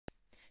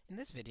In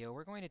this video,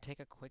 we're going to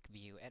take a quick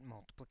view at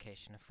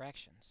multiplication of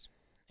fractions.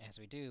 As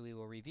we do, we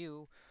will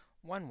review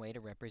one way to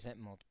represent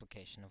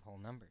multiplication of whole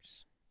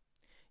numbers.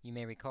 You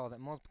may recall that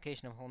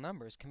multiplication of whole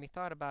numbers can be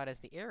thought about as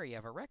the area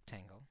of a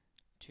rectangle,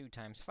 2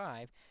 times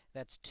 5,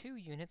 that's 2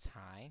 units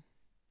high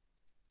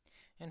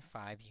and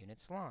 5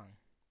 units long.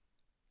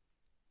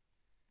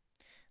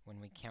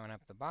 When we count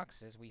up the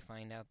boxes, we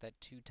find out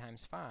that 2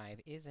 times 5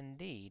 is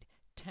indeed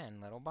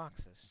 10 little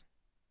boxes.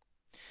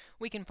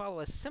 We can follow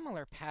a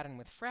similar pattern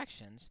with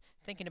fractions,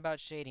 thinking about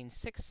shading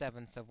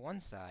 6/7 of one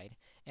side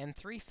and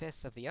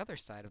 3/5 of the other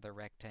side of the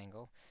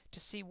rectangle to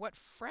see what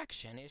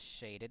fraction is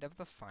shaded of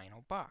the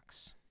final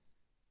box.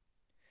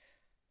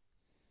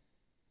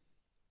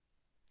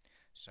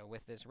 So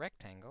with this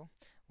rectangle,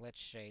 let's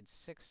shade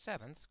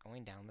 6/7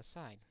 going down the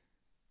side.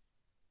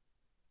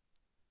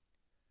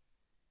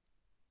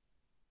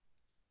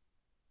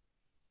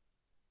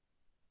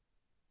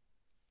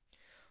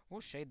 We'll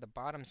shade the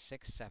bottom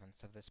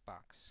 6/7 of this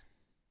box.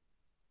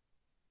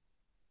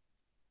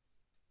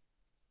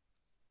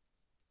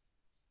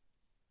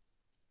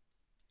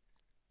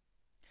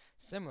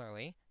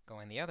 Similarly,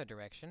 going the other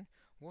direction,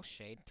 we'll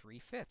shade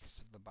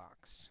 3/5 of the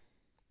box.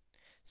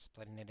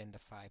 Splitting it into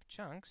 5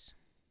 chunks,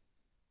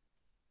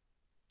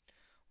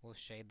 we'll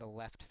shade the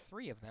left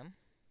 3 of them.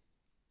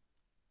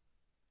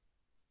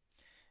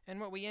 And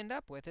what we end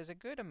up with is a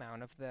good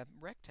amount of the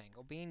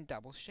rectangle being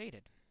double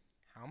shaded.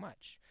 How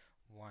much?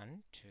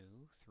 1,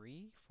 2,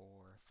 3,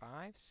 4,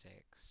 5,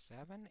 6,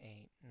 7,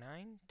 8,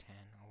 9,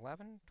 10,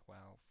 11,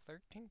 12,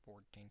 13,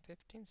 14,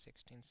 15,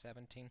 16,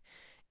 17,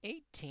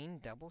 18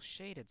 double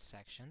shaded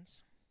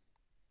sections.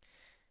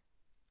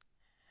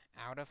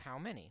 Out of how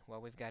many? Well,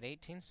 we've got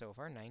 18 so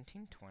far: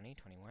 19, 20,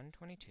 21,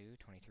 22,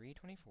 23,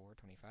 24,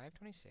 25,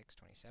 26,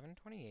 27,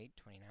 28,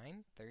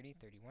 29, 30,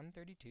 31,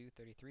 32,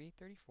 33,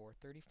 34,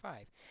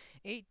 35.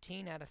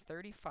 18 out of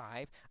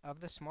 35 of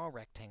the small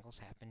rectangles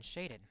have been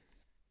shaded.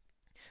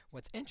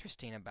 What's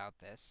interesting about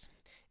this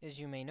is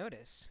you may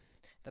notice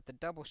that the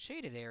double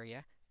shaded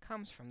area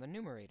comes from the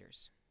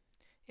numerators.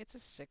 It's a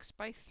 6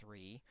 by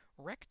 3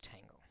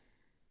 rectangle.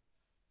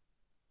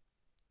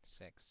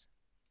 6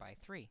 by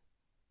 3.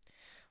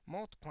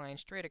 Multiplying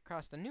straight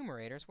across the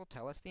numerators will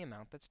tell us the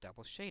amount that's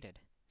double shaded,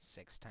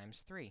 6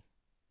 times 3.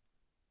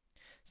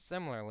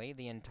 Similarly,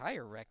 the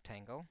entire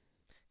rectangle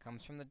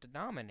comes from the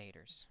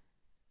denominators.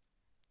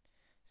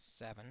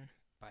 7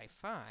 by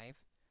 5,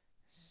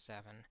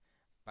 7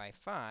 by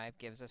 5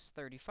 gives us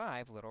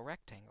 35 little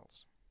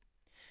rectangles.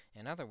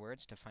 In other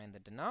words, to find the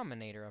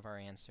denominator of our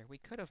answer, we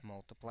could have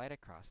multiplied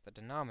across the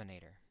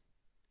denominator.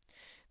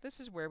 This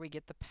is where we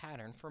get the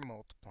pattern for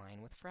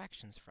multiplying with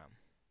fractions from.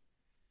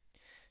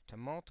 To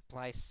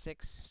multiply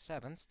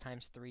 6/7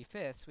 times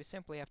 3/5, we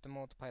simply have to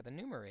multiply the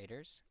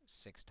numerators,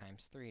 6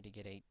 times 3 to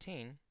get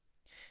 18,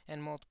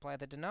 and multiply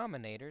the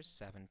denominators,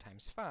 7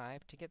 times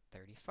 5, to get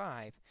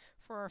 35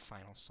 for our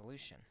final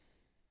solution.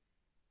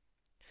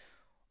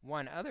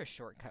 One other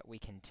shortcut we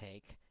can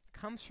take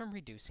comes from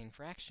reducing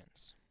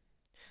fractions.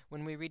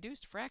 When we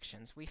reduced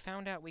fractions, we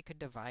found out we could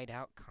divide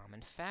out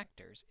common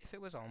factors if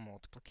it was all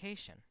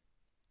multiplication.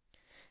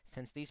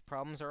 Since these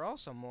problems are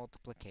also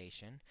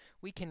multiplication,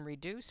 we can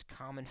reduce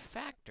common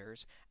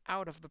factors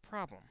out of the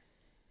problem.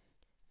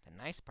 The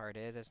nice part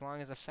is, as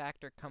long as a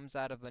factor comes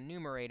out of the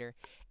numerator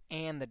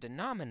and the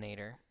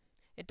denominator,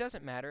 it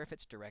doesn't matter if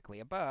it's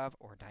directly above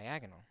or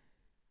diagonal.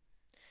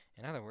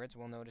 In other words,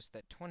 we'll notice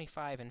that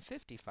 25 and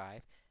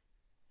 55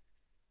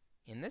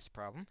 in this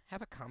problem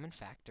have a common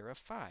factor of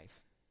 5.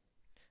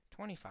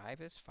 25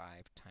 is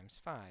 5 times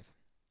 5.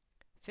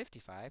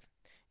 55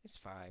 is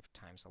 5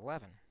 times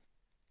 11.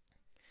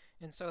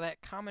 And so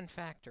that common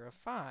factor of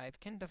 5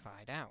 can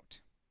divide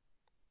out.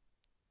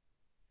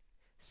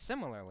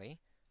 Similarly,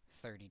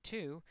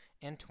 32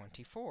 and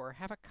 24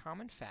 have a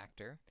common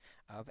factor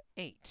of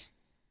 8.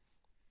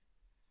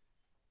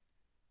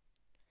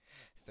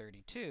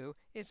 32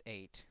 is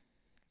 8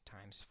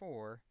 times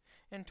 4,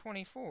 and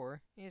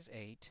 24 is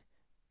 8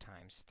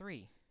 times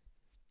 3.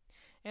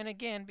 And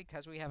again,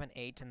 because we have an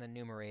 8 in the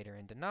numerator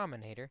and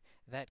denominator,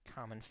 that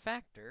common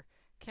factor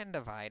can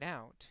divide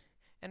out,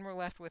 and we're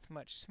left with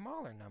much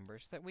smaller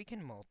numbers that we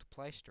can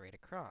multiply straight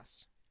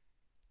across.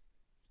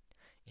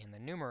 In the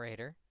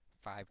numerator,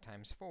 5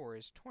 times 4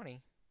 is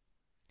 20,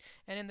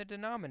 and in the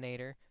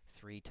denominator,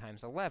 3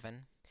 times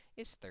 11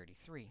 is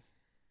 33.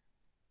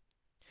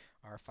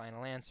 Our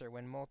final answer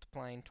when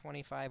multiplying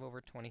 25 over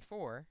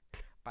 24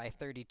 by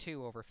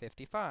 32 over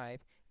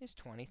 55 is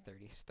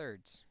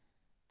 20/33.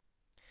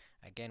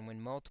 Again, when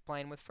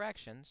multiplying with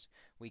fractions,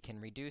 we can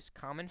reduce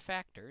common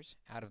factors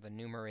out of the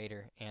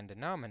numerator and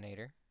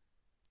denominator,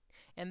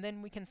 and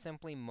then we can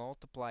simply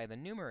multiply the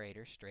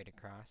numerators straight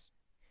across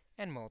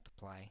and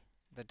multiply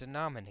the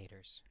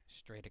denominators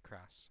straight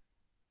across.